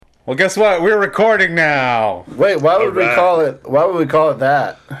Well, guess what? We're recording now. Wait, why would we call it? Why would we call it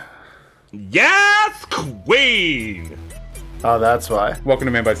that? Yes, Queen. Oh, that's why. Welcome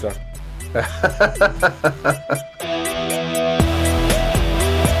to Man Bites Dog.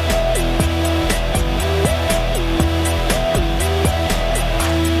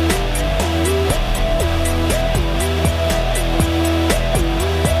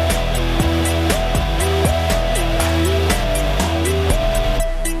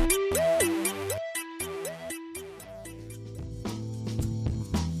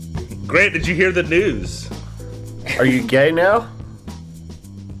 Grant, did you hear the news? Are you gay now?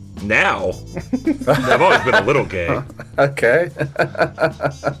 Now? I've always been a little gay. Okay.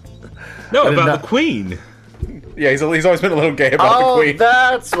 No, about not- the Queen. Yeah, he's always been a little gay about the Oh, Queen.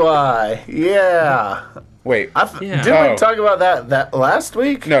 that's why. Yeah. Wait. Yeah. Didn't Oh. we talk about that last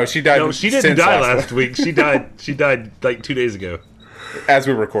week? No, she died. No, she didn't since die last last week. She died like 2 days ago. as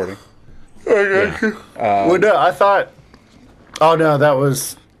we were recording. Okay. Well, no, I thought. Oh no, that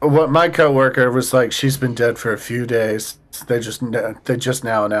was what my coworker was like. She's been dead for a few days. They just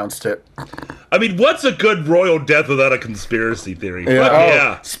now announced it. I mean, what's a good royal death without a conspiracy theory? Yeah. Fuck Oh.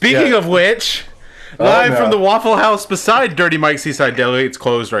 yeah. Speaking Yeah. of which, live no. from the Waffle House beside Dirty Mike's Seaside Deli. It's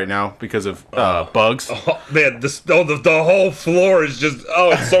closed right now because of bugs. Oh, man, the whole floor is just,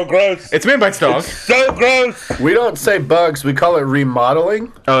 it's so gross. It's Man Bites Dog. So gross. We don't say bugs. We call it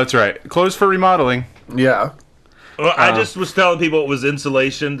remodeling. Oh, that's right. Closed for remodeling. Yeah. Well, I just was telling people it was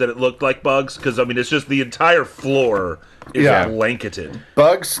insulation, that it looked like bugs, because, I mean, it's just the entire floor is Yeah. blanketed.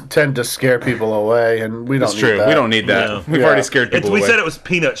 Bugs tend to scare people away, and we don't It's need true. that. We don't need that. No. We've Yeah. already scared people We away. said it was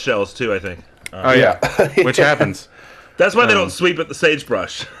peanut shells, too, I think. Oh, yeah. Which happens. That's why they don't sweep at the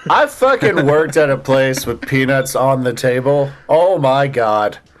sagebrush. I fucking worked at a place with peanuts on the table. Oh my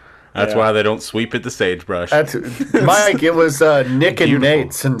god. That's Yeah. why they don't sweep at the sagebrush. That's Mike, it was Nick and Beautiful.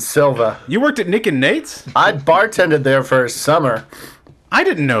 Nate's in Silva. You worked at Nick and Nate's? I bartended there for a summer. I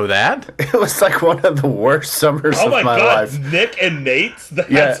didn't know that. It was like one of the worst summers Oh of my my god, life. Nick and Nate's? That's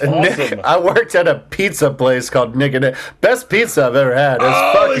Yeah, awesome. Nick, I worked at a pizza place called Nick and Nate. Best pizza I've ever had. It's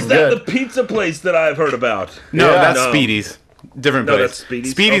Oh, fucking is that good. the pizza place that I've heard about? No, Yeah. that's No. Speedy's. Different No, place. that's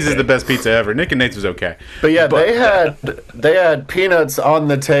Speedy's? Speedy's is Okay. the best pizza ever. Nick and Nate's was okay. But yeah, they had peanuts on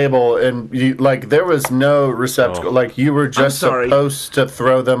the table, and like there was no receptacle. Oh. Like you were just sorry. supposed to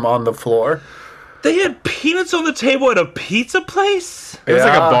throw them on the floor. They had peanuts on the table at a pizza place? It was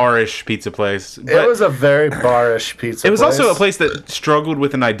like Yeah. a bar-ish pizza place. It But was a very bar-ish pizza. it was also a place that struggled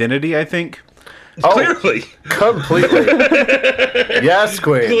with an identity, I think. Oh, Clearly. completely. Yes,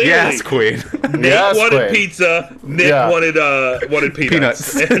 Queen. Clearly. Yes, Queen. Nate Yes, wanted Queen. pizza. Nick Yeah. wanted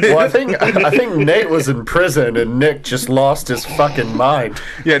peanuts. Peanuts. Well, I think Nate was in prison, and Nick just lost his fucking mind.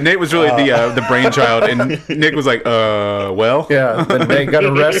 Yeah, Nate was really the brainchild, and Nick was like, well. Yeah, then Nate got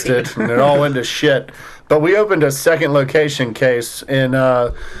arrested, and it all went to shit. But we opened a second location case in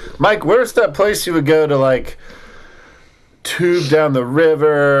Mike. Where's that place you would go to, like tube down the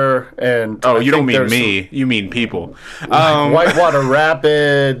river? And Oh, I you don't think mean there's me. You mean people. Whitewater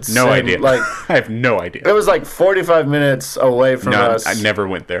Rapids. No and, idea. Like I have no idea. it was like 45 minutes away from No, us. I never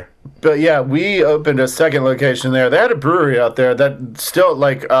went there. But yeah, we opened a second location there. They had a brewery out there that still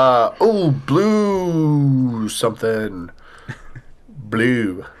like blue something.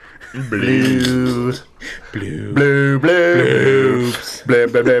 Blue. Blue. Blue. Blue, blue. Blue, blue,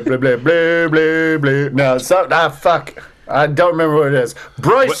 blue, blue, blue, blue, blue, blue. No, fuck. I don't remember what it is.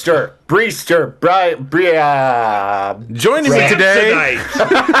 Breester. Joining me today.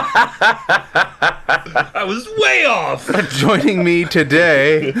 I was way off. Joining me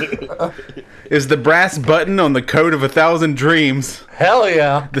today is the brass button on the coat of 1,000 dreams. Hell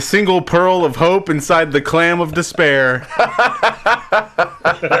yeah. The single pearl of hope inside the clam of despair.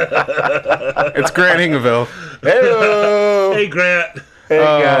 It's Grant Hingeville. Hello. Hey, Grant. Hey,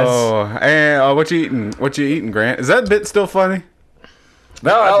 guys. Oh, and what you eating? What you eating, Grant? Is that bit still funny?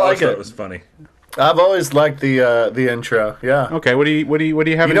 No, I always like thought it. It was funny. I've always liked the intro. Yeah. Okay, what do you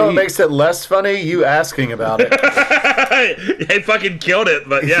have? You know what eat? makes it less funny? You asking about it. They fucking killed it,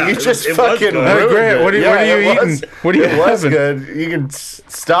 but yeah. You just it was fucking good. Hey, ruined Grant, it. what are you it eating? was- What are you It was having? good. You can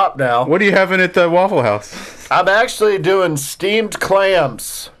stop now. What are you having at the Waffle House? I'm actually doing steamed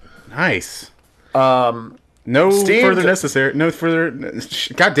clams. Nice. Um, No Steamed- further necessary. No further.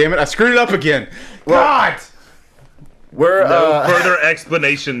 God damn it! I screwed it up again. God. we're No further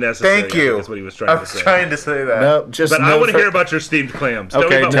explanation necessary. Thank you. That's what he was trying to say. to say that. no, just But no I want to fur- hear about your steamed clams.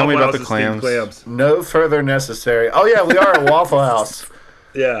 Okay, tell me about Waffle the House's steamed clams. no further necessary. Oh yeah, we are at Waffle House.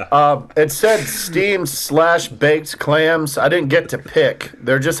 Yeah. It said steamed/baked clams. I didn't get to pick.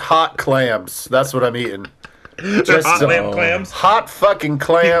 They're just hot clams. That's what I'm eating. Just hot some lamb clams. hot fucking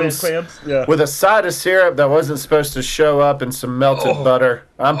clams, clams, yeah. with a side of syrup that wasn't supposed to show up and some melted butter.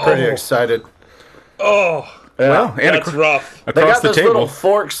 I'm pretty excited. Oh, Yeah. Well, and that's rough. They across got the those table, little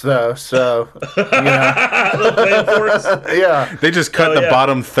forks though, so Little clam forks. yeah, they just cut Oh, the yeah.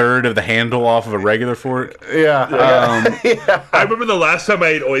 bottom third of the handle off of a regular fork. yeah. I remember the last time I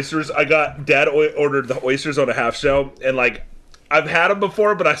ate oysters. Dad ordered the oysters on a half shell, and like I've had them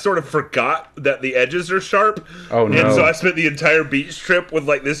before, but I sort of forgot that the edges are sharp. Oh, no. And so I spent the entire beach trip with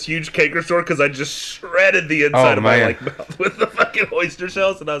like this huge canker sore because I just shredded the inside of my man. like mouth with the fucking oyster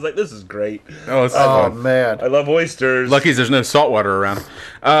shells, and I was like, "This is great. Oh, it's Oh fun. man. I love oysters." Lucky's there's no salt water around.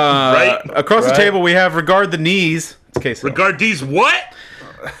 Right. Across the Right. table, we have Regard the Knees. It's queso. Regard these what?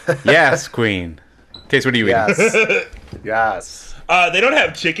 Yes, Queen. Case, what do you eat? Yes. Yes. They don't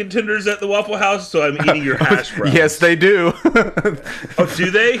have chicken tenders at the Waffle House, so I'm eating your hash browns. Yes, they do. Oh,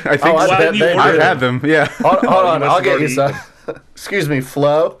 do they? I think Oh, I Why bet didn't you they order I've do. had them. Yeah. Hold on, must I'll have get you already some. Excuse me,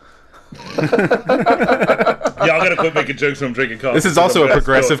 Flo. Y'all gotta quit making jokes when I'm drinking coffee. This is also a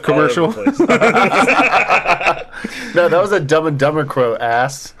Progressive commercial. No, that was a Dumb and Dumber quote,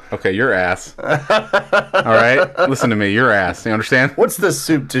 ass. Okay, your ass. All right, listen to me. Your ass. You understand? What's the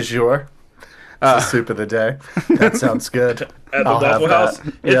soup du jour? It's the soup of the day. That sounds good. At the I'll have Waffle House, that.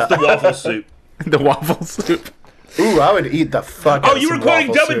 it's Yeah. the waffle soup. The waffle soup. Ooh, I would eat the fuck out Oh, of you were some quoting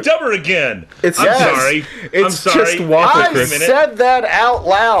waffle Dumb and soup. Dumber again. It's I'm Yes. sorry. It's I'm sorry. just waffle I crisp. said that out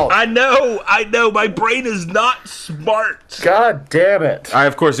loud. I know. My brain is not smart. God damn it. I,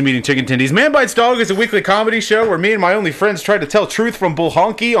 of course, am eating chicken tendies. Man Bites Dog is a weekly comedy show where me and my only friends try to tell truth from bull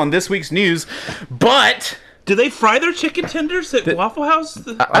honky on this week's news. But Do they fry their chicken tenders at Waffle House?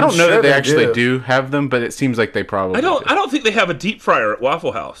 I don't know sure that they they actually do. do have them, but it seems like they probably I do. don't think they have a deep fryer at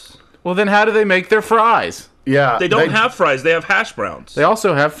Waffle House. Well, then how do they make their fries? Yeah. They don't have fries. They have hash browns. They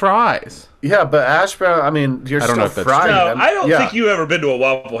also have fries. Yeah, but hash brown, I mean, you're I don't know still if that's frying No, them. I don't Yeah. think you've ever been to a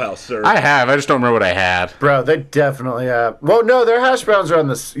Waffle House, sir. I have. I just don't remember what I had. Bro, they definitely have. Well, no, their hash browns are on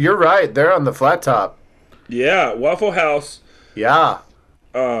the. You're right. They're on the flat top. Yeah, Waffle House Yeah.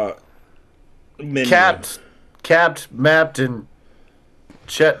 menu. Capped, mapped, and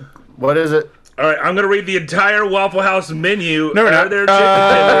Chet. What is it? All right, I'm gonna read the entire Waffle House menu. No, we're Are not. there chicken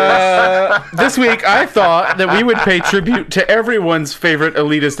tenders? This week, I thought that we would pay tribute to everyone's favorite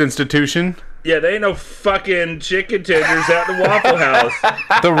elitist institution, Yeah, they ain't no fucking chicken tenders at the Waffle House.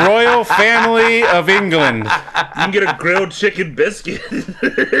 the royal family of England. You can get a grilled chicken biscuit.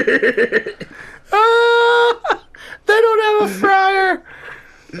 They don't have a fryer.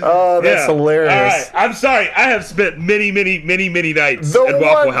 Oh, that's Yeah. hilarious. All right, I'm sorry. I have spent many nights The at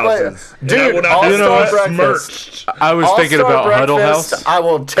Waffle one Houses. place- and I will Dude, not All-Star be breakfast. besmirched. I was thinking All-Star about Huddle breakfast, House. I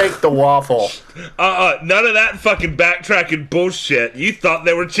will take the waffle. None of that fucking backtracking bullshit. You thought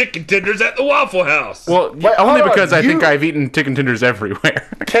there were chicken tenders at the Waffle House. Well, Wait, only hold on, because I think you- I've eaten chicken tenders everywhere.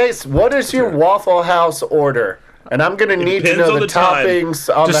 Case, what is your Waffle House order? And I'm gonna need to depends know on the the time.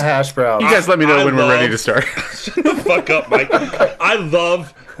 toppings on the Just- hash browns. You guys let me know I when we're ready love- to start. Shut the fuck up, Mike. I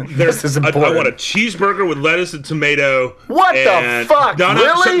love. This is I important. want a cheeseburger with lettuce and tomato. What the and- fuck? No,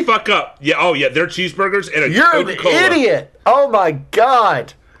 shut Really? the fuck up. Yeah. Oh, yeah. They're cheeseburgers and a You're an Coca-Cola. idiot. Oh my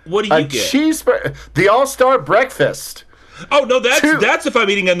god. What do you A get? cheeseburger. The All-Star breakfast. Oh no, that's Two- that's if I'm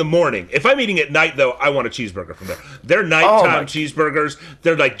eating in the morning. If I'm eating at night, though, I want a cheeseburger from there. They're nighttime my- cheeseburgers.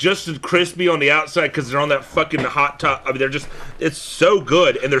 They're like just as crispy on the outside because they're on that fucking hot top. I mean, they're just it's so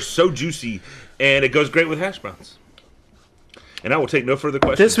good and they're so juicy, and it goes great with hash browns. And I will take no further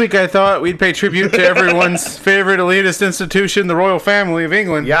questions. This week, I thought we'd pay tribute to everyone's favorite elitist institution, the royal family of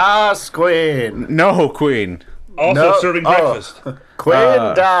England. Yes, Queen. No, Queen. also No- serving oh. breakfast.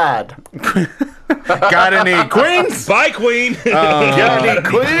 Queen died. Got any queens? Bye, Queen. Got any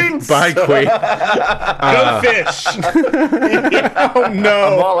queens? Bye, Queen. Go fish. Oh, I'm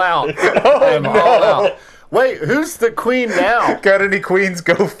no. all out. I'm all out. Wait, who's the queen now? Got any queens?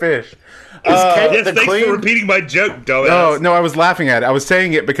 Go fish. Is Kate Yes, the thanks queen? for repeating my joke, dumbass. Oh, no, I was laughing at it. I was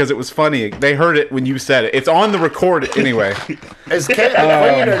saying it because it was funny. They heard it when you said it. It's on the record anyway. Is Kate the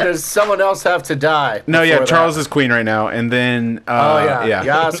queen, or does someone else have to die? No, yeah, before Charles that? is queen right now. And then, Oh yeah, yeah.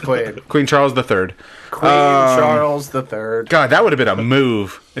 yes, Queen. Queen Charles III. Queen Charles the Third. God, that would have been a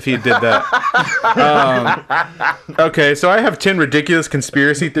move if he did that. Okay, so I have 10 ridiculous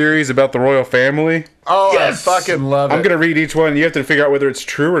conspiracy theories about the royal family. Oh, Yes! I fucking love it. I'm going to read each one. You have to figure out whether it's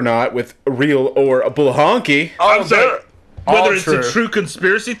true or not with real or a bullhonky. I'm sorry. they're all Whether it's a true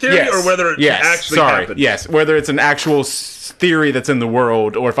conspiracy theory or whether it actually happened. Yes, whether it's an actual theory that's in the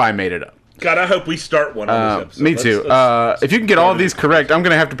world or if I made it up. God, I hope we start one on this episode. Me too. If you can get all of these correct, I'm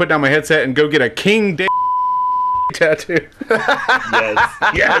going to have to put down my headset and go get a King Day tattoo. Yes.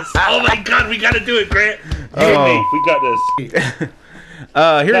 Yes. Oh my God, we got to do it, Grant. You and me, we got this.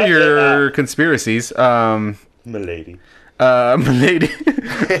 Here are your conspiracies. Milady. Milady.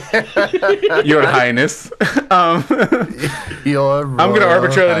 Your Highness. Your I'm going to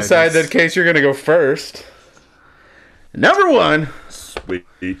arbitrarily decide that case you're going to go first. Number one. Sweet.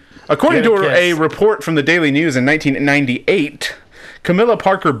 According to Get a a kiss. report from the Daily News in 1998, Camilla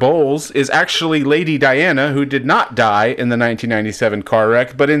Parker Bowles is actually Lady Diana, who did not die in the 1997 car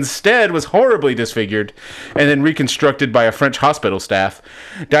wreck, but instead was horribly disfigured and then reconstructed by a French hospital staff.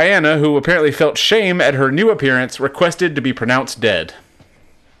 Diana, who apparently felt shame at her new appearance, requested to be pronounced dead.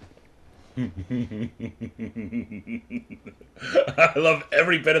 I love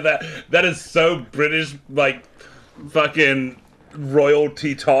every bit of that. That is so British, like, fucking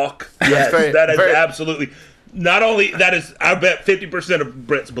royalty talk. Yes, very- that is very- absolutely. Not only that is, I bet 50% of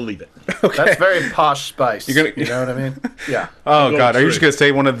Brits believe it. That's very posh spice. You're gonna- You know what I mean? Yeah. Oh, Gold God. Are you just tree. going to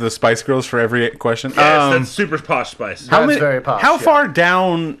say one of the Spice Girls for every question? Yes, that's super posh spice. That's very posh, How yeah. far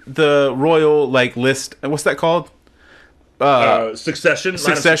down the royal like list? What's that called? Succession.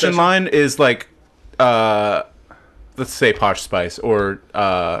 Succession line is like, let's say Posh Spice or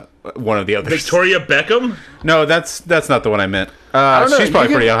one of the others. Victoria Beckham. No, that's not the one I meant. don't know. She's probably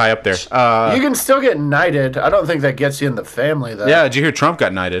You pretty can- high up there. You can still get knighted. I don't think that gets you in the family, though. Yeah, did you hear Trump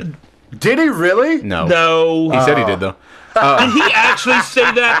got knighted? Did he really? No. No. He said he did though. Did he actually say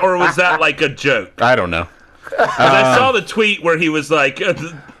that, or was that like a joke? I don't know. 'Cause I saw the tweet where he was like,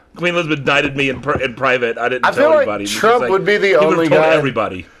 "Queen Elizabeth knighted me in private. I didn't I tell feel like anybody." He was Trump like- would be the he would've only told guy-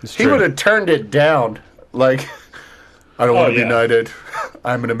 everybody. He would have turned it down. Like, I don't want to yeah. be knighted.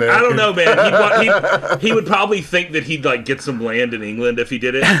 I'm an American. I don't know, man. He would probably think that he'd like get some land in England if he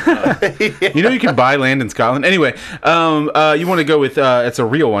did it. You know you can buy land in Scotland. Anyway, you want to go with it's a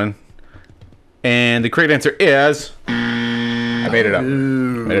real one, and the correct answer is I made it up.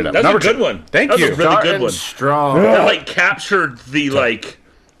 Made it up. That's Number a good two. one. Thank That was you. a really Starting good one. strong. That like captured the like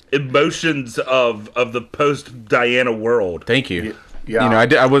emotions of the post Diana world, Thank you. Yeah. You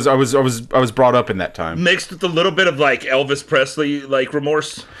know, I was brought up in that time. mixed with a little bit of like Elvis Presley like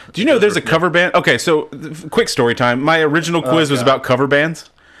remorse. Do you know there's a cover band? Okay, so quick story time. My original quiz was God. about cover bands.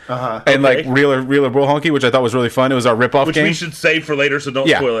 And like Reeler Bull Honky, which I thought was really fun. It was our ripoff Which game. we should save for later, so don't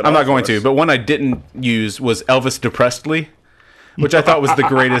Yeah, spoil it. I'm all not going for to. us. But one I didn't use was Elvis Depressedly, which I thought was the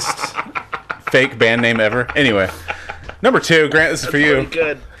greatest fake band name ever. Anyway, number two, Grant, this is for you.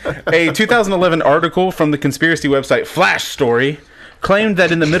 Good. A 2011 article from the conspiracy website Flash Story claimed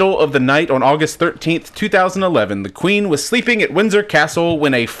that in the middle of the night on August 13th, 2011, the Queen was sleeping at Windsor Castle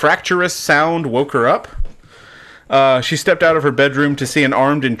when a fractious sound woke her up. She stepped out of her bedroom to see an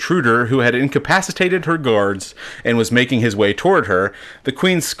armed intruder who had incapacitated her guards and was making his way toward her. The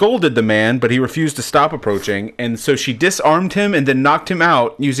Queen scolded the man, but he refused to stop approaching, and so she disarmed him and then knocked him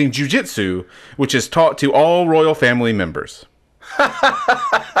out using jujitsu, which is taught to all royal family members.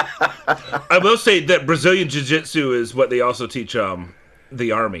 I will say that Brazilian Jiu-Jitsu is what they also teach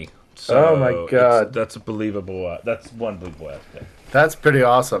the army. So Oh my God. that's a believable. That's one believable aspect. That's pretty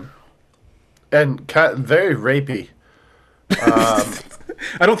awesome. And very rapey.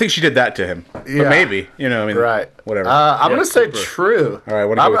 I don't think she did that to him, but Yeah. maybe, you know, I mean, Right. whatever. I'm Yeah, going to say super. true. All right,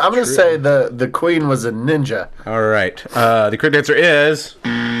 what do you I'm go with going to true? say the Queen was a ninja. All right, the correct answer is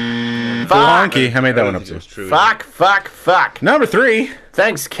Fuck. Honky. I made that I one don't up think it too. was true. Fuck. Number three.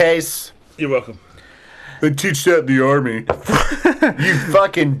 Thanks, Case. You're welcome. They teach that in the army. You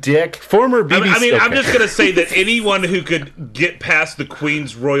fucking dick. Former BBC. I mean, I'm okay. just gonna say that anyone who could get past the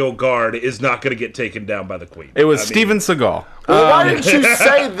Queen's royal guard is not gonna get taken down by the Queen. It was I mean- Steven Seagal. Well, why didn't you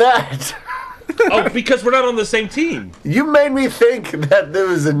say that? Oh, because we're not on the same team. You made me think that there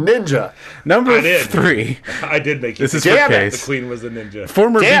was a ninja. Number I did. three. I did make you This is think for that Case. the Queen was a ninja.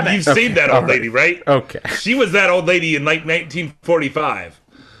 Former Damn BBC it. You've seen that old lady, right? Okay. She was that old lady in like 1945.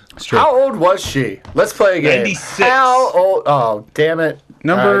 It's true. How old was she? Let's play a game. 96. How old? Oh, damn it.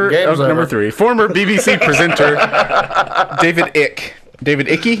 Number Game's number over. three. Former BBC presenter David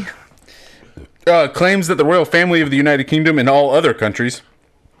Icke claims that the royal family of the United Kingdom and all other countries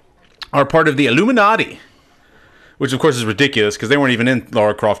are part of the Illuminati, which of course is ridiculous because they weren't even in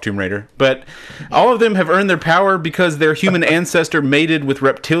Lara Croft Tomb Raider. But all of them have earned their power because their human ancestor mated with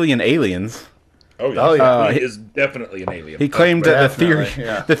reptilian aliens. Oh yeah. Queen is definitely an alien. He claimed that Definitely,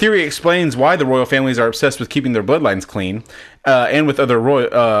 yeah. the theory explains why the royal families are obsessed with keeping their bloodlines clean, and with other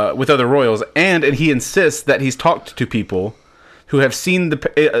royals, and he insists that he's talked to people who have seen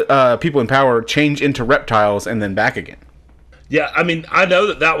the people in power change into reptiles and then back again. Yeah, I mean, I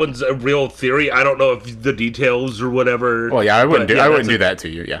know that one's a real theory. I don't know if the details or whatever. Well, yeah, I wouldn't but do I wouldn't that's do that to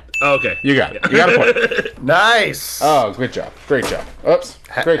you. Yeah, Okay. you got it. You got a point. Nice. Oh, good job, great job. Oops,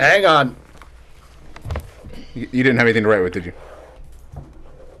 great job. Hang on. You didn't have anything to write with, did you?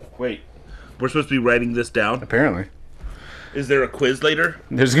 Wait. We're supposed to be writing this down? Apparently. Is there a quiz later?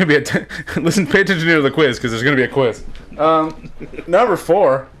 There's going to be listen, pay attention to the quiz, because there's going to be a quiz. Number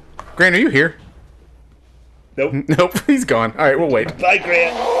 4. Grant, are you here? Nope. Nope, he's gone. All right, we'll wait. Bye,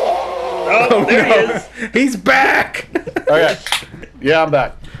 Grant. Oh, there he is. He's back! Okay. Yeah, I'm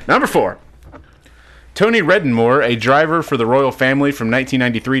back. Number 4. Tony Reddenmore, a driver for the royal family from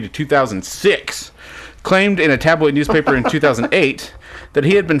 1993 to 2006, claimed in a tabloid newspaper in 2008 that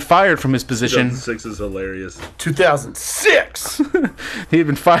he had been fired from his position. 2006 is hilarious. 2006. He had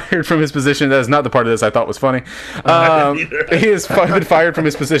been fired from his position. That is not the part of this I thought was funny. He has been fired from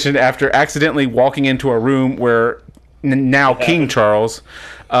his position after accidentally walking into a room where now King Charles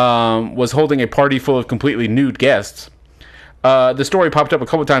was holding a party full of completely nude guests. The story popped up a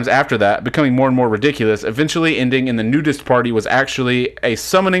couple times after that, becoming more and more ridiculous, eventually ending in the nudist party was actually a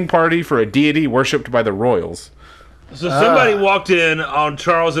summoning party for a deity worshipped by the royals. So somebody walked in on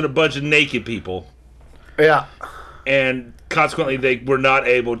Charles and a bunch of naked people, Yeah. and consequently they were not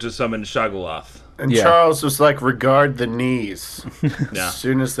able to summon Shagaloth. And Yeah. Charles was like, regard the knees. Yeah. As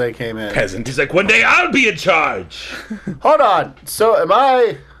soon as they came in. Peasant. He's like, one day I'll be in charge. Hold on. So am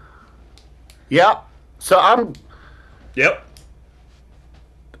I... Yep. So Yep.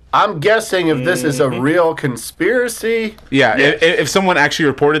 I'm guessing if this is a real conspiracy. Yeah, Yes. if someone actually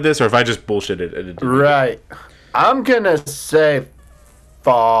reported this, or if I just bullshitted it. Right. I'm going to say...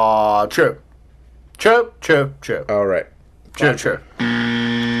 True. True, true, true. All right. True, true.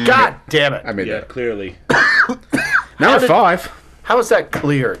 God damn it. I made Yeah, that. clearly. Number 5. How is that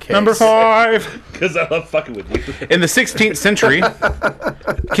clear, Case? Number 5. Because I love fucking with you. In the 16th century,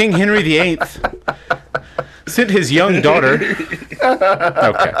 King Henry VIII sent his young daughter...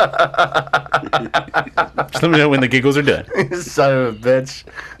 Okay. Just let me know when the giggles are done. Son of a bitch.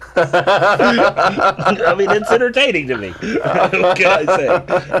 I mean, it's entertaining to me. What can I say?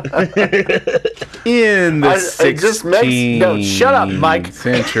 In the It just makes... No, shut up, Mike.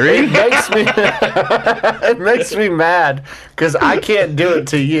 century. It makes me... it makes me mad because I can't do it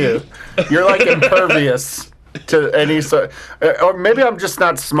to you. You're like impervious to any sort... Or maybe I'm just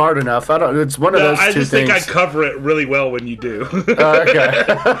not smart enough. I don't... It's one of No, those I two just things. think I cover it really well when you do.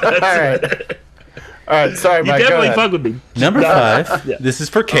 Okay. All right, sorry, You Mike. Go definitely ahead. fuck with me. Number 5. Yeah. This is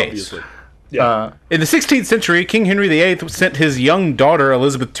for Case. Obviously. Yeah. In the 16th century, King Henry VIII sent his young daughter,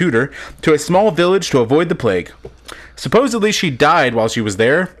 Elizabeth Tudor, to a small village to avoid the plague. Supposedly, she died while she was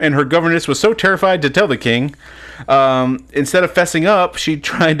there, and her governess was so terrified to tell the king. Instead of fessing up, she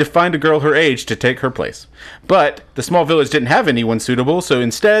tried to find a girl her age to take her place. But the small village didn't have anyone suitable, so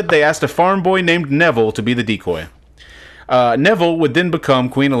instead they asked a farm boy named Neville to be the decoy. Neville would then become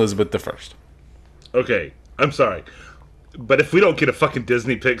Queen Elizabeth I. Okay, I'm sorry. But if we don't get a fucking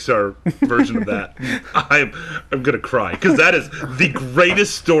Disney Pixar version of that, I'm gonna cry. Because that is the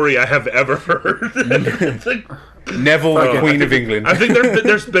greatest story I have ever heard. It's like, Neville, Queen of England. I think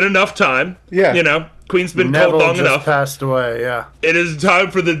there's been enough time. Yeah. You know, Queen's been Neville told long just enough. passed away, yeah. It is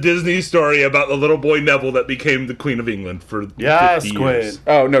time for the Disney story about the little boy Neville that became the Queen of England for Yes, 50 Queen. years.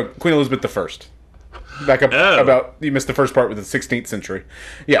 Oh, no, Queen Elizabeth I. Back up Oh. about, you missed the first part with the 16th century.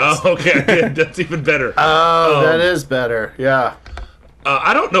 Yes. Oh, okay. That's even better. Oh, that is better, yeah.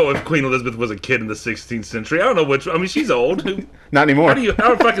 I don't know if Queen Elizabeth was a kid in the 16th century. I don't know which. I mean, she's old. Not anymore. How do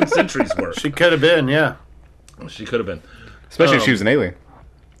fucking centuries work? She could have been, yeah. She could have been. Especially if she was an alien.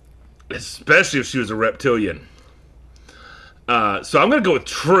 Especially if she was a reptilian. So I'm going to go with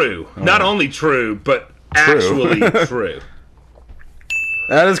true. Not only true, but actually true.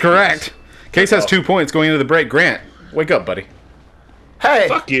 That is correct. Case has 2 points going into the break. Grant, wake up, buddy. Hey!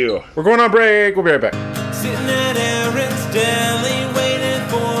 Fuck you. We're going on break. We'll be right back. Sitting at Aaron's Deli, waiting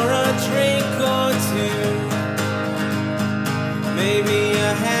for a drink or two. Maybe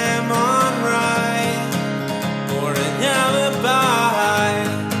a ham on rye, or an alibi.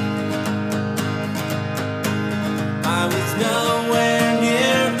 I was nowhere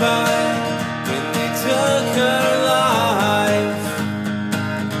nearby when they took her life.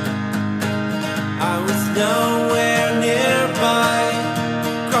 I was nowhere nearby.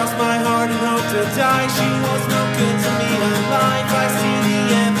 Crossed my heart and hoped to die. She was no good to me in life. I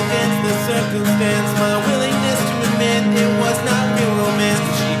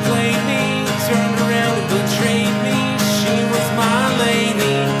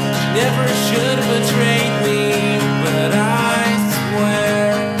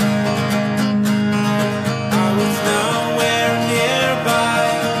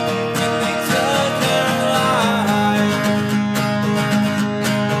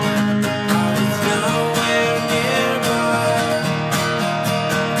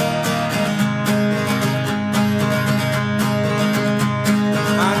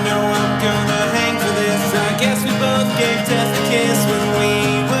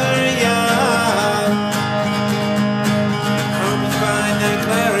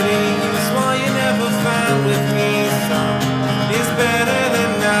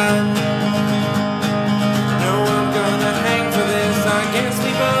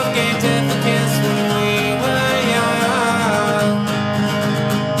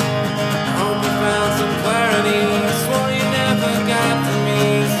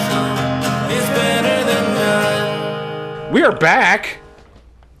We are back.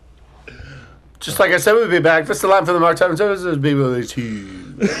 Just like I said, we'll be back. This is the line from the Mark Time Services.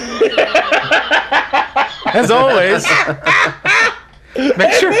 BBT. As always,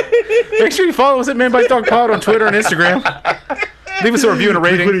 make sure you follow us at Man Bites Dog Pod on Twitter and Instagram. Leave us a review and a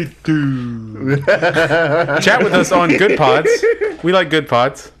rating. Chat with us on Good Pods. We like Good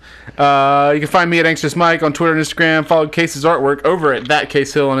Pods. You can find me at Anxious Mike on Twitter and Instagram. Follow Case's artwork over at that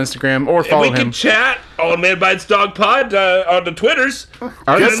Case Hill on Instagram, or follow And we him. can chat on Man Bites Dog Pod on the Twitters. I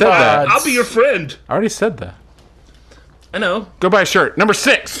already said that. I'll be your friend. I already said that. I know. Go buy a shirt. Number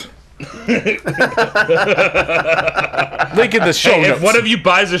 6. Link in the show Hey, notes. if one of you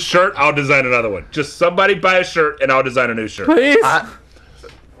buys a shirt, I'll design another one. Just somebody buy a shirt, and I'll design a new shirt. Please.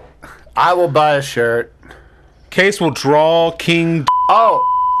 I will buy a shirt. Case will draw King. Oh,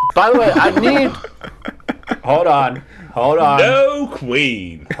 by the way, I need. Hold on. No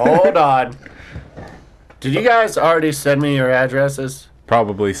queen. Hold on. Did you guys already send me your addresses?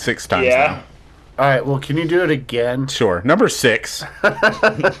 Probably 6 times Yeah. now. All right. Well, can you do it again? Sure. Number 6. Grant,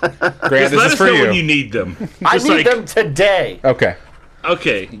 Just this let is us for know you. when you need them. I Just need them today. Okay.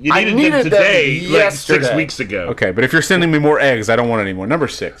 Okay, you I needed, needed them them today, like 6 yesterday. weeks ago. Okay, but if you're sending me more eggs, I don't want any more. Number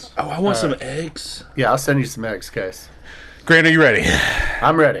 6. Oh, I want some eggs. Yeah, I'll send you some eggs, guys. Grant, are you ready?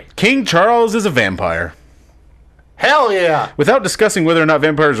 I'm ready. King Charles is a vampire. Hell yeah. Without discussing whether or not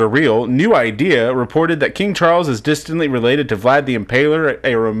vampires are real, New Idea reported that King Charles is distantly related to Vlad the Impaler,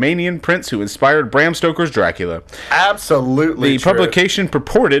 a Romanian prince who inspired Bram Stoker's Dracula. Absolutely. The true. publication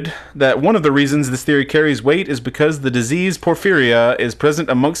purported that one of the reasons this theory carries weight is because the disease porphyria is present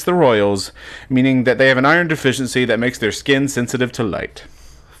amongst the royals, meaning that they have an iron deficiency that makes their skin sensitive to light.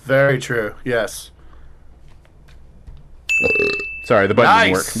 Very true. Yes. Sorry, the button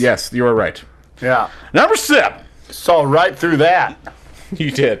didn't work. Nice. Yes, you are right. Yeah. Number 7. Saw right through that.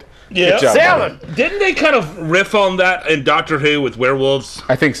 You did. Yeah. Good job, Seven. buddy. Didn't they kind of riff on that in Doctor Who with werewolves?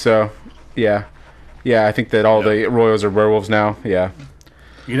 I think so. Yeah. Yeah, I think that all the royals are werewolves now. Yeah.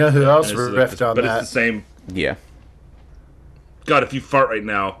 You know who else It's riffed on but that? it's the same. Yeah. God, if you fart right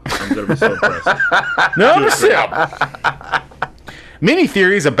now, I'm gonna be so impressed. Number 7. Many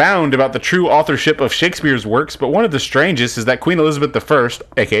theories abound about the true authorship of Shakespeare's works, but one of the strangest is that Queen Elizabeth I,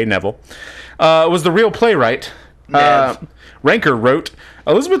 aka Neville, was the real playwright. Ranker wrote,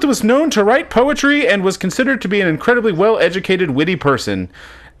 Elizabeth was known to write poetry and was considered to be an incredibly well-educated, witty person.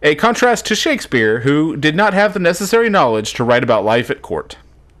 A contrast to Shakespeare, who did not have the necessary knowledge to write about life at court.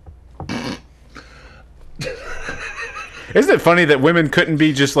 Isn't it funny that women couldn't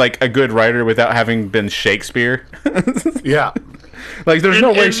be just like a good writer without having been Shakespeare? Yeah. Like, there's no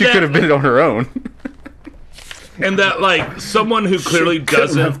And- way and she that- could have been it on her own. And that, like, someone who clearly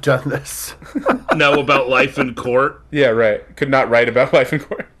Couldn't have doesn't done this. know about life in court, Yeah, right. Could not write about life in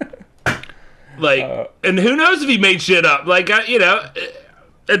court. like, and who knows if he made shit up? Like, you know,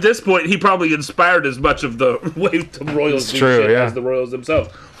 at this point, he probably inspired as much of the way the royals It's do true, shit yeah. as the royals themselves.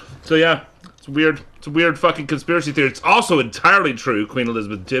 So yeah, it's weird. It's a weird fucking conspiracy theory. It's also entirely true. Queen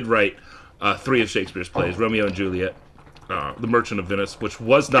Elizabeth did write 3 of Shakespeare's plays: Romeo and Juliet, The Merchant of Venice, which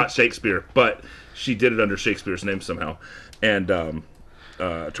was not Shakespeare, but she did it under Shakespeare's name somehow, and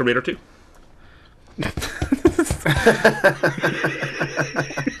Terminator 2.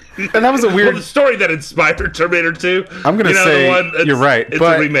 And that was a Well, weird... the story that inspired Terminator 2. I'm gonna say you're right, It's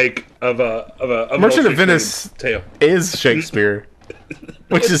but a remake of a Merchant of Shakespearean Venice tale. is Shakespeare.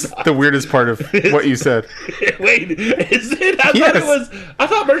 Which is the weirdest part of what you said. Wait, is it? I thought Yes. it was. I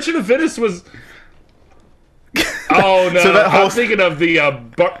thought Merchant of Venice was. Oh no! So that whole- I'm thinking of the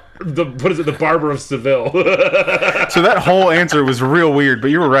what is it? The Barber of Seville. So that whole answer was real weird, but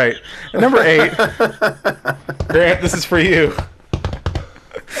you were right. And number 8. Grant, this is for you.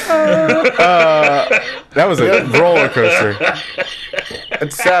 That was a roller coaster.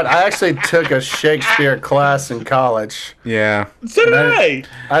 It's sad. I actually took a Shakespeare class in college. Yeah. So did I.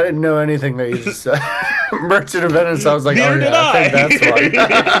 I didn't know anything that you just said. Merchant of Venice. I was like, Neither oh did yeah, I think I. that's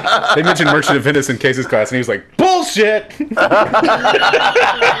right. They mentioned Merchant of Venice in Case's class, and he was like, bullshit!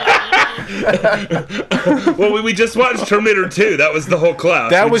 Well, we just watched Terminator 2. That was the whole class.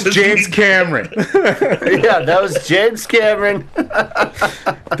 That We was just- James Cameron. Yeah, that was James Cameron.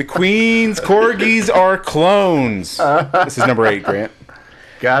 The Queen's corgis are clones. This is number 8, Grant.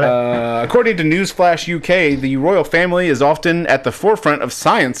 Got it. According to Newsflash UK, the royal family is often at the forefront of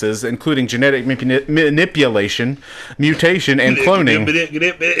sciences, including genetic manipulation, mutation, and cloning.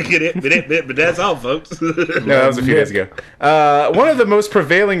 But that's all, folks. No, that was a few days ago. One of the most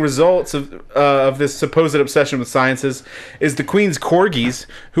prevailing results of this supposed obsession with sciences is the Queen's corgis,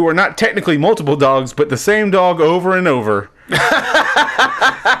 who are not technically multiple dogs, but the same dog over and over,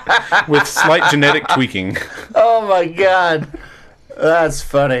 with slight genetic tweaking. Oh my god. That's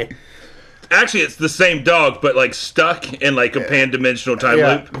funny. Actually, it's the same dog, but like stuck in like a pan-dimensional time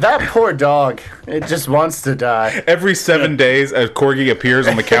loop. That poor dog. It just wants to die. Every 7 days, a corgi appears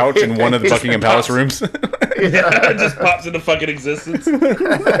on the couch in one of the Buckingham Palace rooms. It just pops into fucking existence.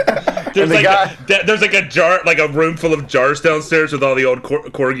 There's like a jar, like a room full of jars downstairs with all the old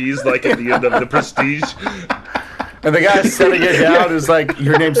corgis, like at the end of the Prestige. And the guy setting it down is like,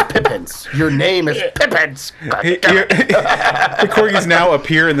 your name's Pippins. Your name is Pippins. The corgis now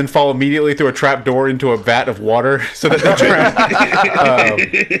appear and then fall immediately through a trap door into a vat of water so that they drown.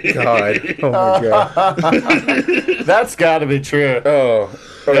 God. Oh, my God. That's got to be true. Oh.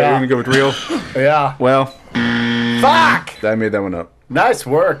 Okay, we're going to go with real? Yeah. Well. Fuck! I made that one up. Nice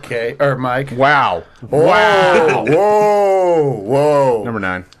work, Kate. Or Mike. Wow. Wow. Whoa. Number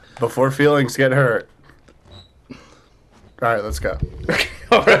 9. Before feelings get hurt. All right, let's go.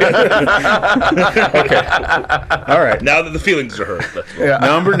 All right. Now that the feelings are hurt.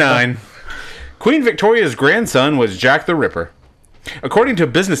 Number 9. Queen Victoria's grandson was Jack the Ripper. According to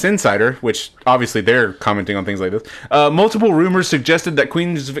Business Insider, which obviously they're commenting on things like this, multiple rumors suggested that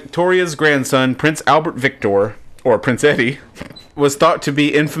Queen Victoria's grandson, Prince Albert Victor, or Prince Eddie, was thought to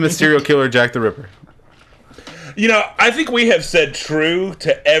be infamous serial killer Jack the Ripper. You know, I think we have said true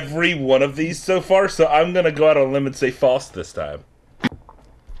to every one of these so far, so I'm going to go out on a limb and say false this time.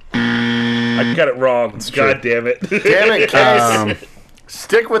 I got it wrong. God damn it. Damn it, Case.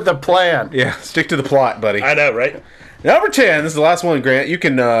 Stick with the plan. Yeah, stick to the plot, buddy. I know, right? Number 10. This is the last one, Grant. You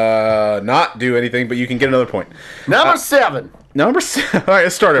can not do anything, but you can get another point. Number 7. Number 7. All right,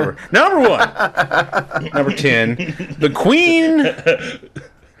 let's start over. Number 1. Number 10. The Queen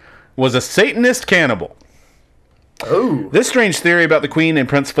was a Satanist cannibal. Ooh. This strange theory about the Queen and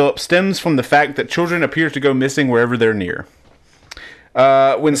Prince Philip stems from the fact that children appear to go missing wherever they're near.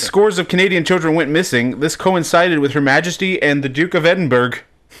 When scores of Canadian children went missing, this coincided with Her Majesty and the Duke of Edinburgh.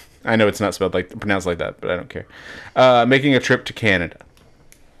 I know it's not pronounced like that, but I don't care. Making a trip to Canada.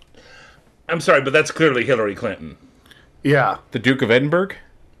 I'm sorry, but that's clearly Hillary Clinton. Yeah. The Duke of Edinburgh?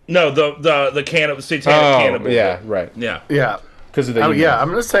 No, the satanic cannibal. Yeah, right. Yeah. Yeah. Because of the I'm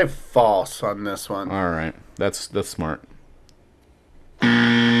going to say false on this one. All right. That's smart.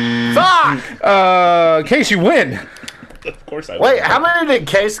 Fuck! Case, you win. Of course I Wait, how many did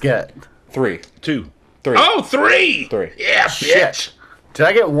Case get? 3. 2. 3. Oh, 3! 3. Yeah, Shit. Did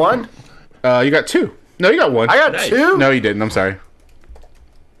I get 1? You got 2. No, you got 1. I got Nice. 2? No, you didn't. I'm sorry.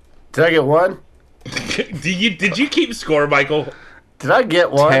 Did I get 1? Did you keep score, Michael? Did I get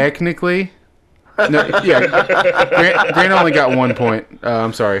 1? Technically. No, yeah. Grant only got 1 point.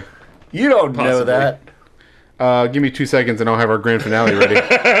 I'm sorry. You don't know that. Give me 2 seconds and I'll have our grand finale ready.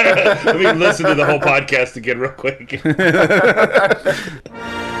 Let me listen to the whole podcast again real quick.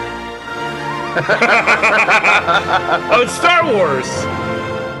 Oh, it's Star Wars.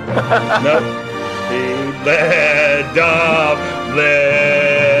 Nope. The land of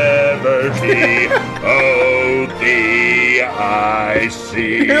liberty. Oh, the I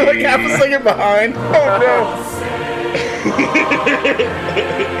see. You're like half a second behind. Oh, no.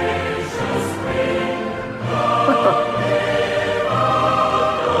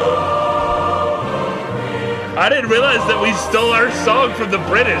 I didn't realize that we stole our song from the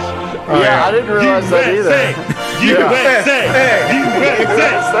British. Yeah, I didn't realize that either. USA!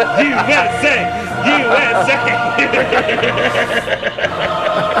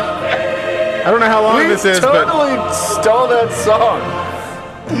 I don't know how long We this is, totally stole that song.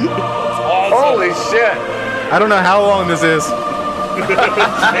 Awesome. Holy shit. but I don't know how long this is.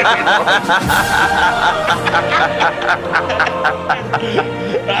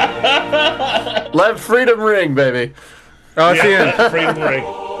 Let freedom ring, baby. Oh, it's the end. Freedom ring.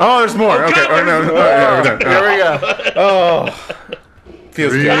 Oh, there's more. Okay. God, Oh, no. Yeah, we're done. Here we go. Oh.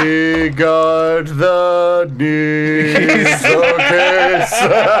 Feels good. Regard the needs of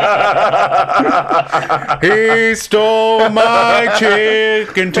He stole my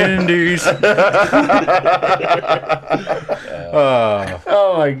chicken tendies.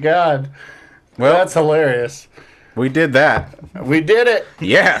 Oh my god. Well, That's hilarious. we did that. We did it.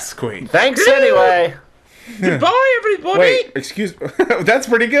 Yes, Queen. Thanks anyway. Goodbye, everybody. Wait, excuse. That's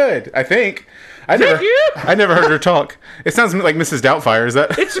pretty good. I think. I never heard her talk. It sounds like Mrs. Doubtfire. Is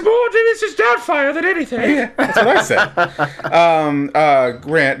that? It's more to Mrs. Doubtfire than anything. Yeah, that's what I said.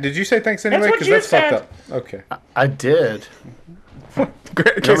 Grant, did you say thanks anyway? That's what you said. fucked up. Okay. I did. Grant,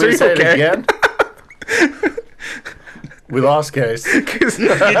 You want me are to say okay? it again? We lost Case. You didn't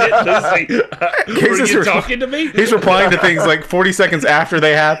listen. Were is you re- talking to me? He's replying to things like 40 seconds after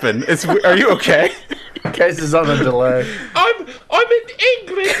they happen. Are you okay? Case is on a delay. I'm in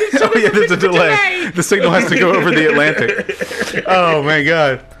England. Oh yeah, there's a delay. The signal has to go over the Atlantic. Oh my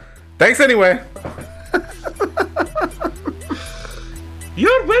god. Thanks anyway.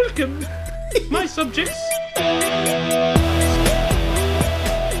 You're welcome, my subjects.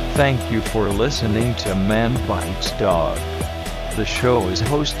 Thank you for listening to Man Bites Dog. The show is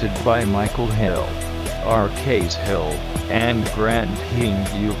hosted by Michael Hill, R. Case Hill, and Grant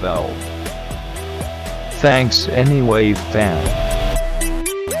Hingeveld. Thanks anyway, fam.